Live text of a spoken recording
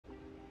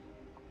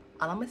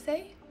All I'm gonna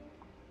say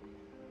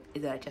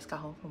is that I just got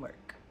home from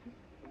work.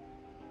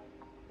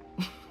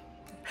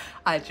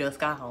 I just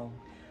got home.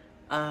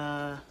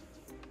 I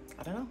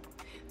don't know.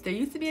 There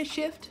used to be a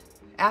shift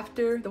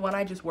after the one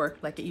I just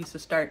worked. Like, it used to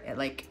start at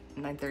like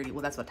 9:30.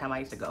 Well, that's what time I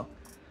used to go.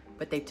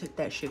 But they took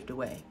that shift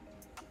away.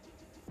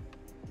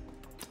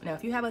 Now,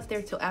 if you have us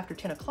there till after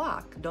 10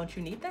 o'clock, don't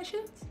you need that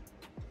shift?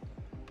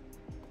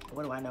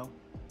 What do I know?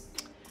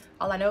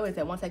 All I know is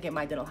that once I get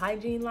my dental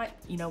hygiene light,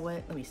 you know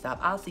what? Let me stop.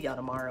 I'll see y'all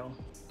tomorrow.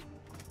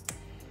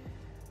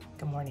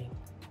 Good morning.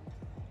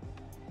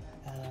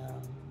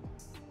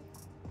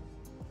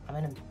 I'm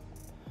in a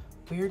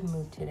weird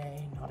mood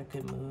today. Not a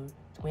good mood.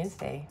 It's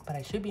Wednesday, but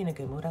I should be in a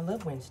good mood. I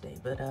love Wednesday,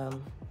 but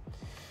I'm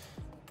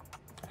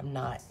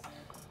not.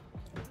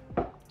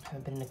 I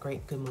haven't been in a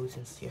good mood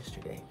since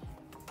yesterday.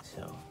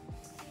 So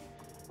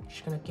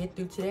just gonna get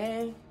through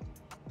today.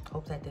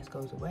 Hope that this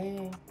goes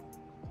away.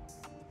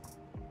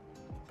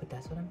 But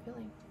that's what I'm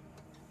feeling.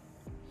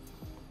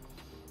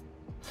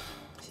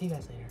 See you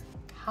guys later.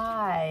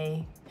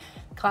 Hi.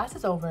 Class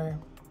is over.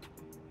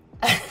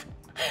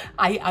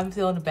 I'm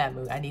still in a bad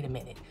mood. I need a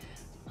minute.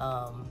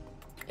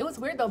 It was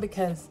weird though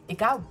because it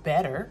got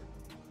better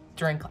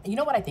during, you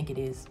know what I think it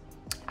is?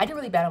 I did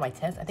really bad on my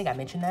test. I think I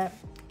mentioned that.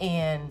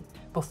 And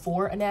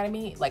before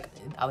anatomy, like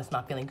I was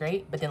not feeling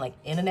great, but then like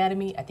in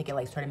anatomy, I think it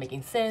like started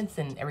making sense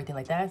and everything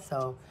like that.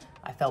 So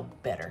I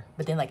felt better.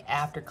 But then like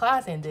after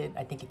class ended,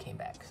 I think it came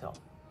back. So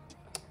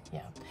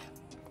yeah,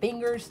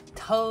 fingers,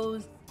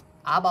 toes,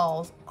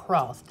 eyeballs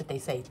crossed that they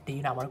say, do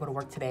you not want to go to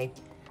work today?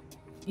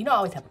 You know, I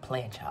always have a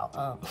plan, child.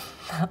 I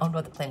don't know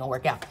if the plan gonna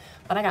work out,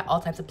 but I got all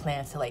types of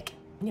plans to, like,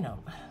 you know,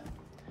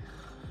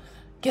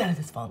 get out of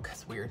this funk.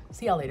 It's weird.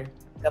 See y'all later.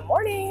 Good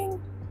morning.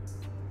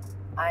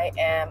 I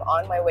am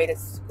on my way to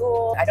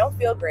school. I don't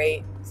feel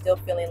great. Still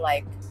feeling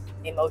like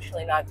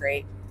emotionally not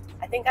great.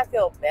 I think I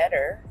feel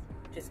better,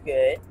 which is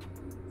good.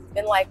 It's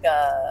been like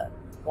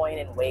going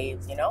in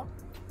waves, you know?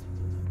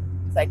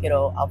 It's like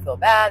I'll feel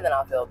bad, then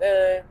I'll feel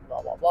good,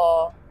 blah, blah,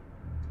 blah.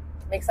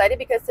 I'm excited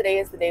because today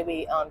is the day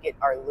we get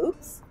our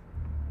loops.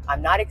 I'm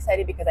not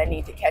excited because I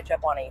need to catch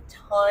up on a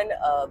ton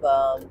of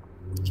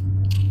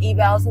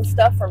evals and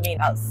stuff from being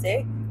out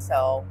sick.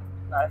 So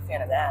not a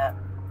fan of that.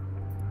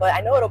 But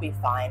I know it'll be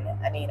fine.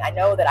 I mean, I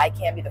know that I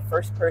can't be the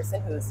first person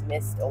who's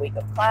missed a week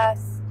of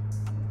class.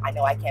 I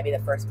know I can't be the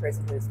first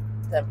person who's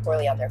done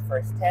poorly on their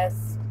first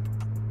test.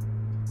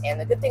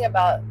 And the good thing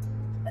about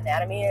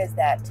anatomy is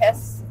that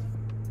tests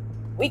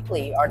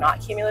weekly are not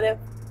cumulative.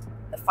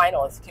 The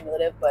final is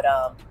cumulative, but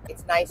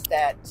it's nice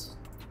that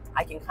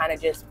I can kind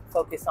of just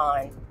focus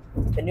on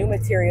the new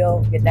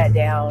material, get that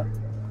down,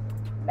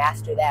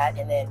 master that,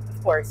 and then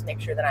of course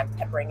make sure that I'm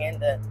peppering in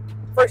the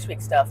first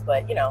week stuff.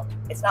 But you know,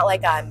 it's not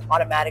like I'm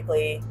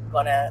automatically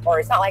gonna, or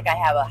it's not like I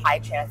have a high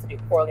chance to do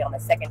poorly on the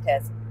second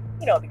test,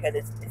 you know, because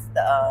it's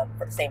the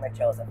same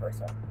material as the first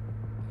one.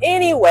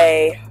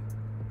 Anyway,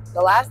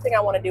 the last thing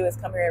I want to do is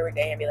come here every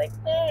day and be like,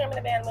 I'm in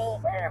a bad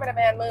mood, I'm in a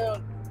bad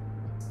mood.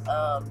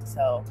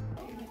 So.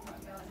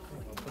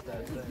 Put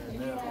that there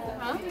now.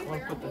 Huh?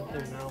 I'll put that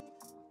there now.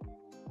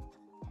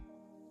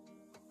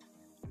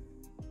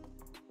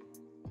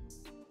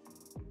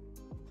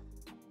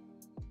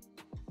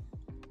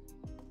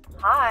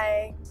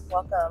 Hi,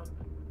 welcome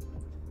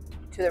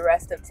to the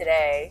rest of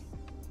today.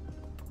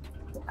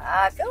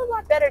 I feel a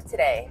lot better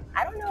today.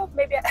 I don't know if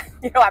maybe,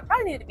 I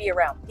probably need to be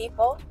around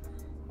people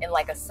in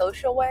like a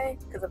social way.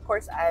 Because of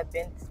course I've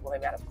been, well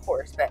maybe not of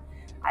course, but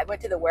I went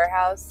to the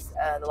warehouse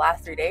the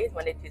last 3 days,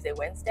 Monday, Tuesday,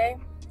 Wednesday.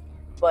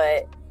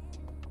 But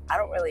I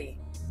don't really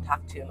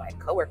talk to my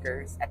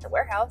coworkers at the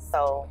warehouse,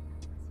 so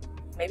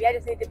maybe I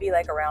just need to be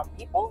like around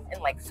people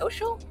and like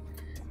social.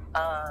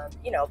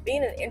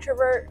 Being an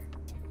introvert,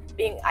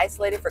 being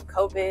isolated for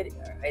COVID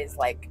is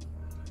like,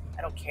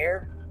 I don't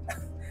care.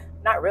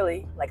 Not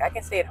really. Like I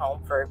can stay at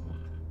home for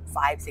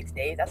 5-6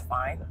 days, that's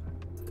fine.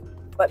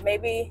 But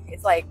maybe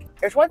it's like,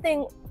 there's one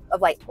thing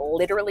of like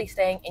literally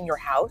staying in your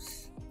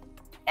house,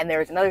 and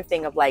there's another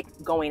thing of like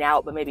going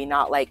out, but maybe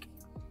not like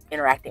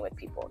interacting with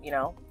people, you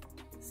know?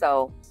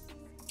 So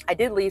I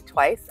did leave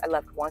twice. I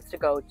left once to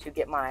go to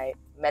get my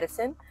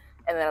medicine,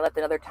 and then I left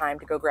another time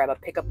to go grab a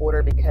pickup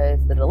order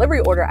because the delivery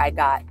order I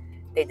got,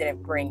 they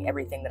didn't bring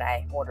everything that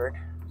I ordered,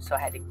 so I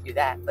had to do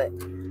that. But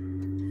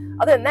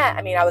other than that,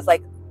 I mean, I was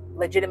like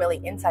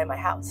legitimately inside my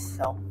house,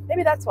 so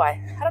maybe that's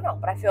why. I don't know,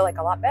 but I feel like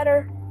a lot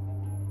better.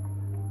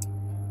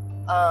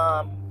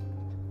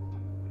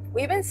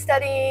 We've been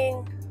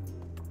studying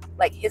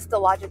like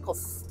histological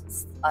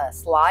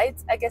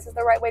slides, I guess is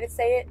the right way to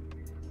say it.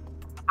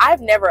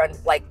 I've never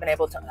like been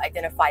able to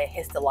identify a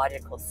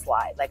histological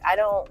slide. Like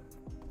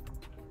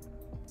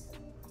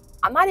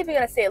I'm not even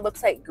gonna say it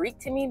looks like Greek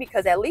to me,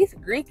 because at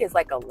least Greek is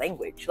like a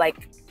language.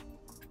 Like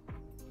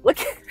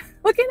looking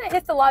at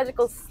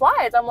histological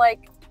slides, I'm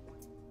like,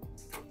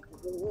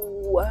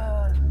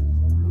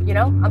 you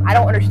know, I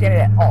don't understand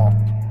it at all.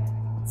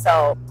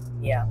 So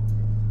yeah,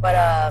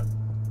 but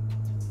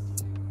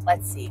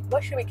let's see,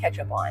 what should we catch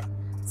up on?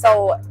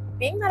 So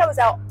being that I was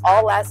out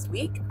all last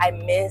week, I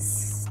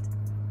missed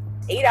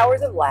 8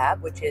 hours of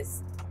lab, which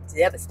is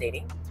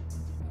devastating.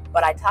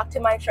 But I talked to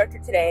my instructor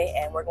today,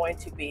 and we're going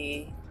to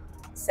be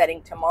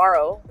setting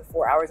tomorrow, the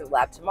 4 hours of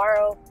lab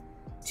tomorrow,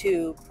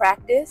 to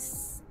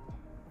practice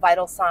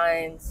vital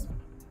signs,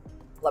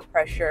 blood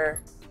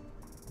pressure,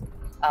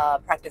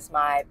 practice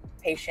my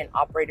patient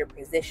operator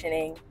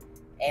positioning,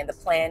 and the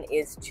plan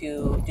is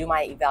to do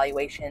my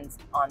evaluations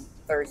on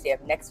Thursday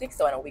of next week,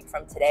 so in a week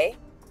from today,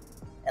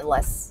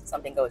 unless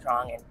something goes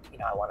wrong and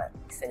I want to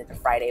extend it to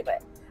Friday.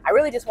 But I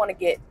really just want to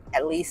get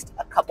at least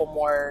a couple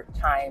more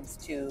times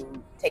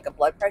to take a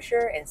blood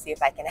pressure and see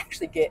if I can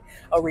actually get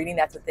a reading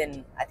that's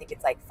within, I think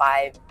it's like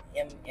 5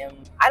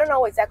 mm. I don't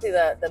know exactly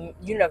the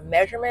unit of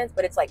measurements,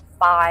 but it's like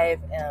 5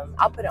 mm.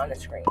 I'll put it on the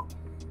screen.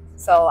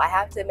 So I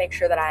have to make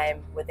sure that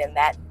I'm within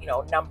that,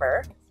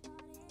 number.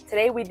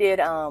 Today we did,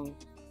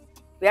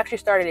 we actually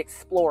started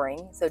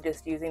exploring. So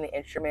just using the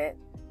instrument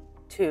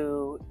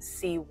to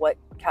see what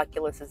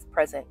calculus is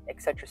present,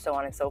 etc., so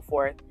on and so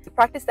forth. We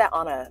practice that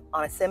on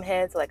a sim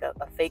head, so like a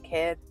fake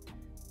head.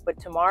 But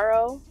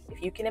tomorrow,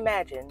 if you can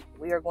imagine,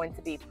 we are going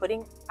to be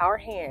putting our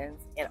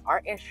hands and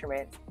our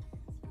instruments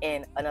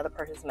in another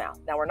person's mouth.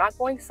 Now we're not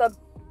going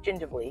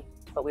subgingivally,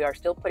 but we are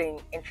still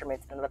putting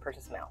instruments in another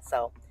person's mouth.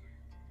 So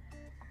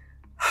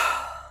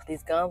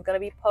these gums gonna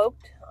be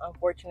poked,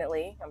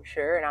 unfortunately, I'm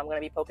sure, and I'm gonna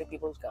be poking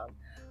people's gums.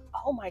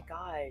 Oh my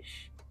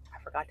gosh,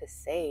 I forgot to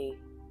say,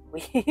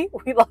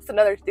 we lost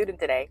another student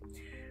today.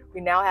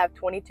 We now have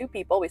 22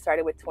 people. We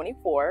started with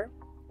 24.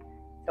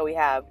 So we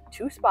have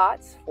 2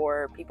 spots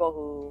for people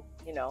who,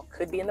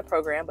 could be in the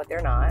program, but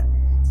they're not.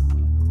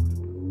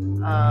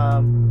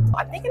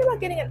 I'm thinking about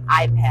getting an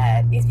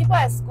iPad. These people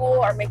at school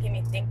are making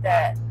me think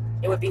that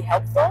it would be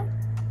helpful.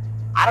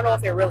 I don't know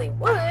if it really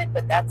would,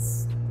 but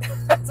that's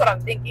what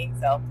I'm thinking.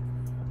 So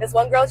this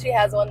one girl, she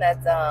has one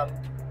that's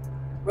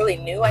really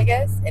new, I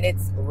guess, and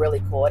it's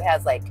really cool. It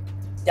has like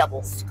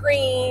double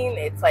screen.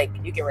 It's like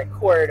you can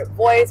record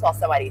voice while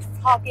somebody's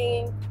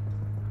talking.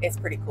 It's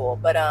pretty cool.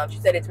 But she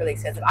said it's really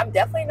expensive. I'm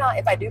definitely not,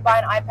 if I do buy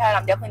an iPad,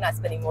 I'm definitely not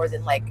spending more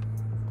than like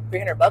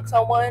 $300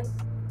 on one.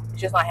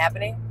 It's just not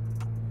happening.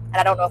 And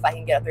I don't know if I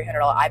can get a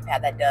 $300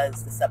 iPad that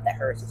does the stuff that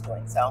hers is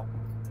doing. So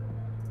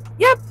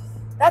yep,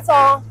 that's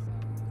all.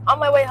 On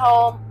my way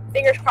home,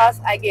 fingers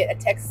crossed I get a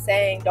text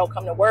saying don't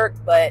come to work,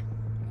 but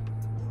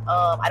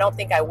I don't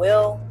think I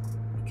will,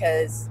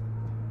 because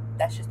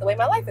that's just the way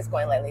my life is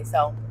going lately.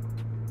 So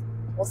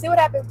we'll see what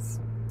happens.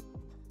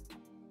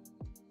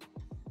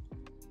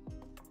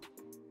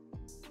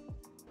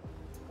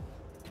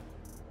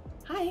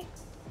 Hi.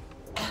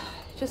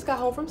 Just got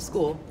home from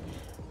school.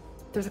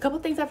 There's a couple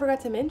things I forgot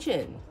to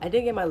mention. I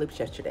didn't get my loops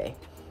yesterday.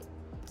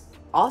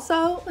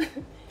 Also,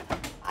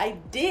 I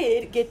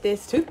did get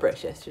this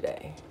toothbrush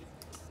yesterday.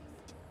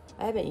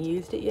 I haven't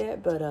used it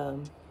yet, but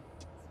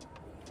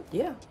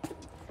yeah.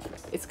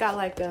 It's got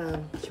like,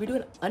 should we do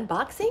an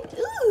unboxing?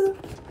 Ooh.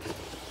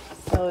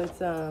 So it's,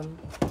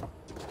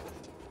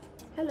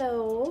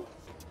 hello.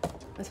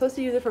 I'm supposed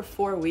to use it for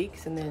 4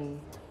 weeks, and then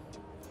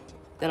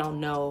I'll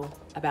know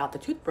about the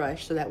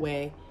toothbrush, so that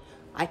way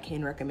I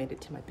can recommend it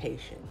to my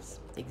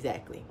patients.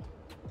 Exactly.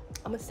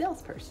 I'm a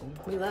salesperson.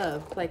 We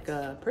love, like,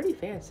 pretty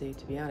fancy,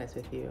 to be honest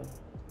with you.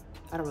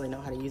 I don't really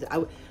know how to use it.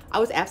 I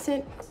was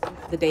absent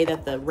the day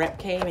that the rep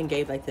came and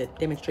gave like the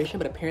demonstration,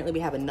 but apparently we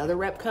have another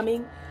rep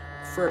coming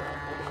for,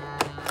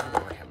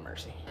 Lord have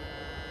mercy.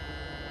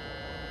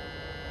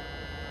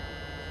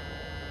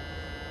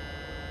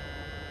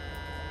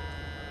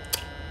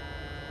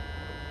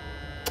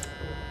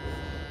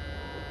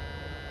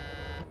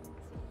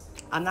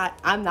 I'm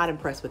not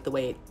impressed with the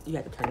way you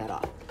have to turn that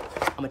off.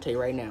 I'm gonna tell you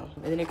right now.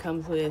 And then it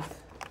comes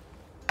with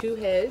 2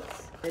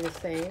 heads. They're the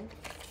same.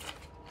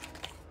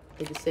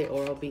 They just say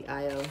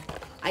Oral-B-I-O.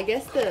 I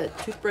guess the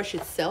toothbrush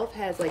itself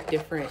has like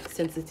different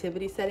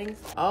sensitivity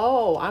settings.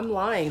 Oh, I'm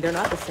lying. They're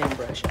not the same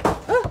brush.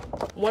 Ah!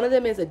 One of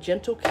them is a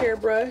gentle care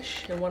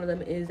brush, and one of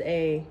them is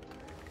a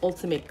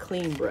ultimate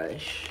clean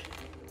brush.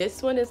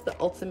 This one is the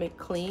ultimate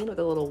clean with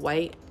a little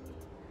white.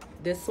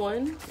 This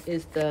one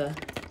is the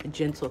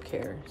gentle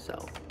care.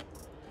 So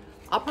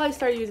I'll probably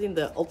start using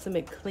the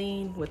ultimate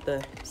clean with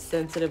the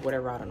sensitive,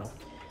 whatever, I don't know.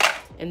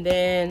 And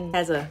then it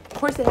has of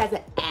course it has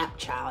an app,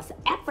 child. It's an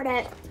app for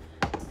that.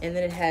 And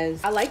then it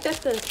has, I like that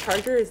the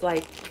charger is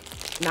like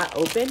not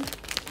open.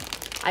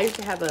 I used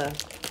to have I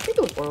think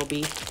it was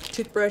Oral-B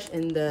toothbrush,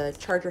 and the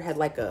charger had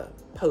like a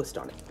post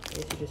on it. I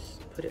guess you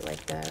just put it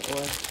like that,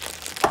 or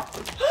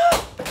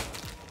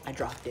I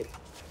dropped it.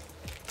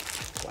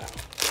 Wow,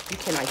 you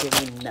cannot give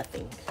me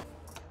nothing.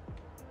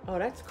 Oh,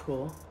 that's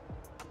cool.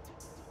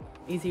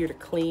 Easier to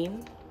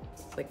clean.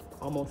 It's like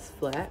almost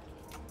flat.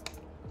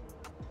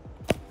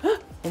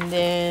 And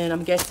then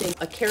I'm guessing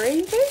a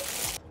carrying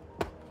case.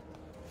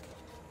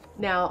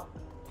 Now,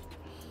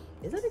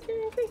 is that a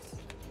carrying case?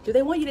 Do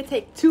they want you to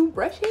take 2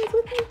 brush heads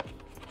with you?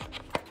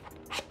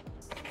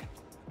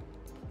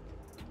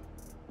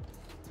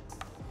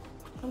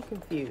 I'm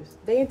confused.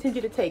 They intend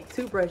you to take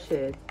 2 brush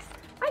heads.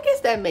 I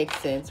guess that makes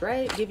sense,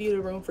 right? Give you the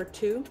room for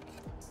 2.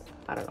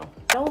 I don't know.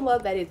 I don't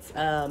love that it's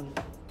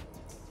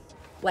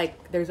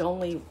like there's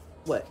only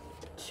what,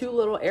 2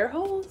 little air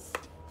holes.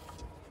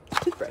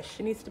 Toothbrush.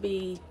 It needs to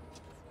be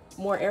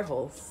more air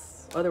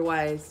holes.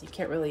 Otherwise, you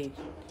can't really,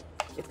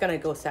 it's gonna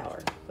go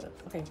sour. But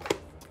okay,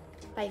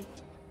 bye.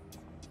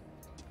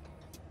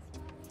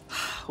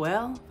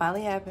 Well,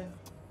 finally happened.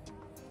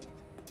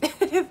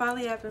 It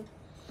finally happened.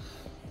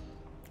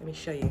 Let me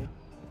show you.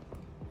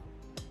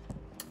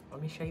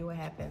 Let me show you what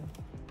happened.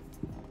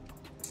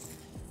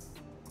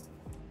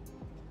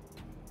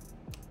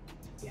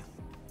 Yeah.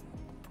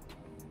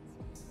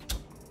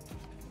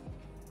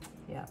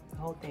 Yeah, the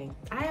whole thing.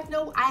 I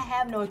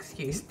have no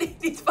excuse.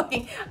 These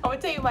fucking, I'm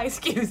gonna tell you my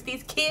excuse.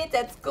 These kids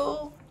at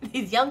school,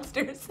 these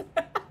youngsters,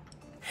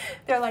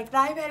 they're like, the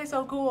iPad is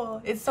so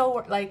cool. It's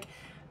so, like,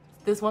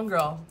 this one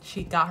girl,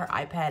 she got her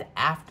iPad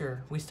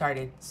after we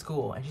started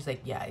school, and she's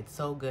like, yeah, it's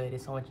so good.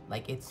 It's so much,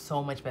 like, it's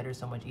so much better,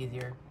 so much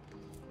easier.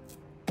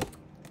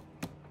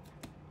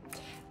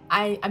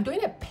 I'm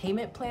doing a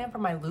payment plan for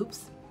my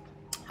loops.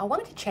 I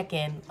wanted to check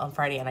in on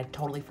Friday and I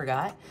totally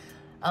forgot.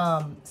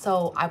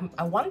 So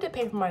I wanted to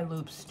pay for my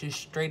loops just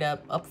straight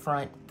up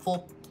upfront,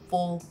 full,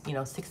 you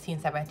know,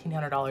 $1,600,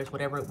 $1,700,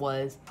 whatever it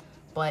was.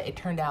 But it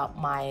turned out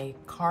my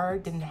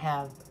card didn't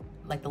have,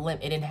 like, the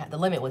limit. It didn't have, the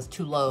limit was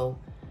too low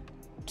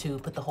to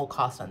put the whole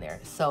cost on there.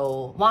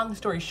 So long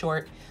story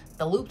short,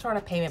 the loops are on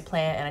a payment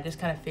plan, and I just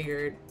kind of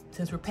figured,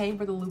 since we're paying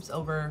for the loops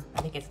over,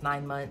 I think it's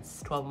 9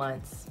 months, 12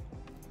 months,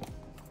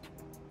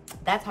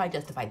 that's how I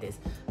justified this.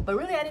 But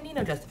really, I didn't need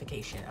no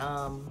justification.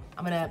 I'm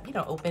gonna, you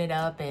know, open it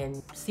up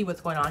and see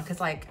what's going on. Cause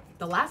like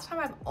the last time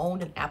I've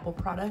owned an Apple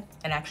product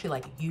and actually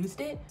like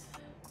used it,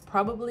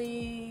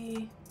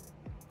 probably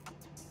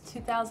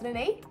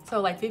 2008.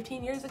 So like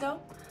 15 years ago,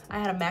 I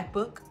had a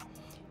MacBook.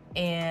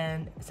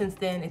 And since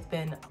then it's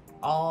been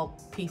all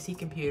PC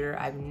computer.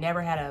 I've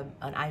never had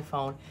an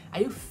iPhone.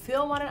 I do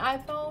film on an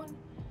iPhone.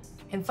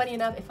 And funny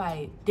enough, if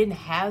I didn't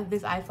have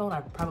this iPhone,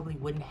 I probably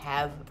wouldn't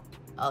have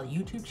a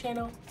YouTube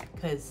channel,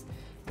 because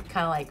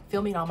kind of like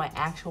filming on my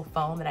actual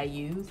phone that I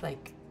use,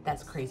 like,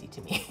 that's crazy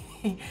to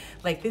me.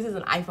 Like, this is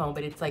an iPhone,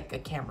 but it's like a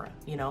camera,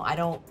 you know. I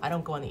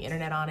don't go on the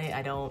internet on it.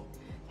 I don't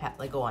have,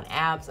 like, go on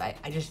apps.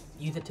 I just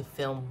use it to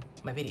film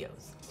my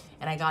videos.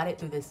 And I got it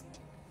through this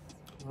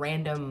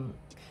random,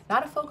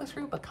 not a focus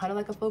group, but kind of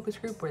like a focus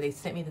group, where they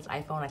sent me this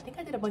iPhone. I think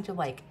I did a bunch of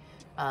like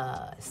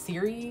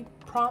Siri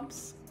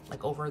prompts,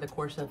 like over the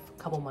course of a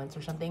couple months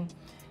or something.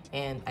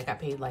 And I got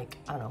paid like,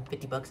 I don't know,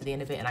 50 bucks at the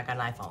end of it, and I got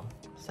an iPhone.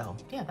 So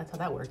yeah, that's how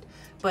that worked.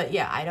 But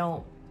yeah, I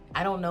don't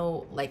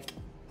know, like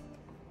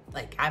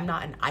I'm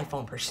not an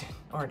iPhone person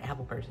or an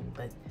Apple person,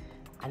 but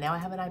now I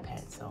have an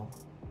iPad, so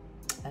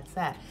that's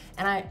that.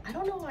 And I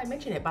don't know if I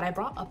mentioned it, but I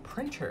brought a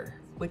printer,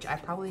 which I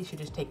probably should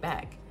just take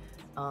back.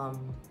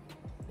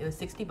 It was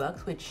 60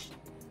 bucks, which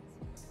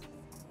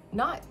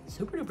not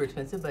super duper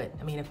expensive, but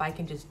I mean, if I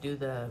can just do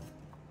the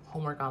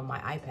homework on my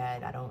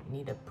iPad, I don't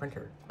need a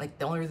printer. Like,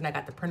 the only reason I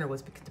got the printer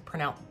was because to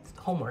print out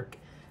homework,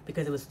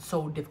 because it was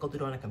so difficult to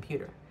do on a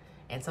computer.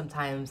 And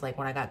sometimes, like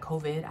when I got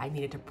COVID, I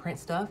needed to print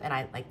stuff, and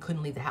I like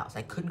couldn't leave the house.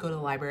 I couldn't go to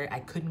the library.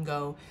 I couldn't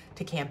go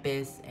to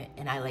campus,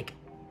 and I like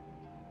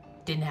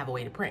didn't have a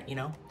way to print, you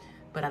know.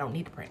 But I don't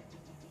need to print.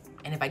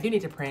 And if I do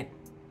need to print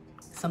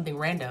something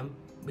random,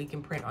 we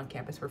can print on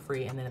campus for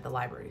free, and then at the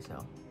library.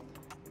 So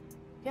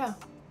yeah,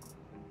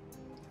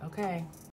 okay.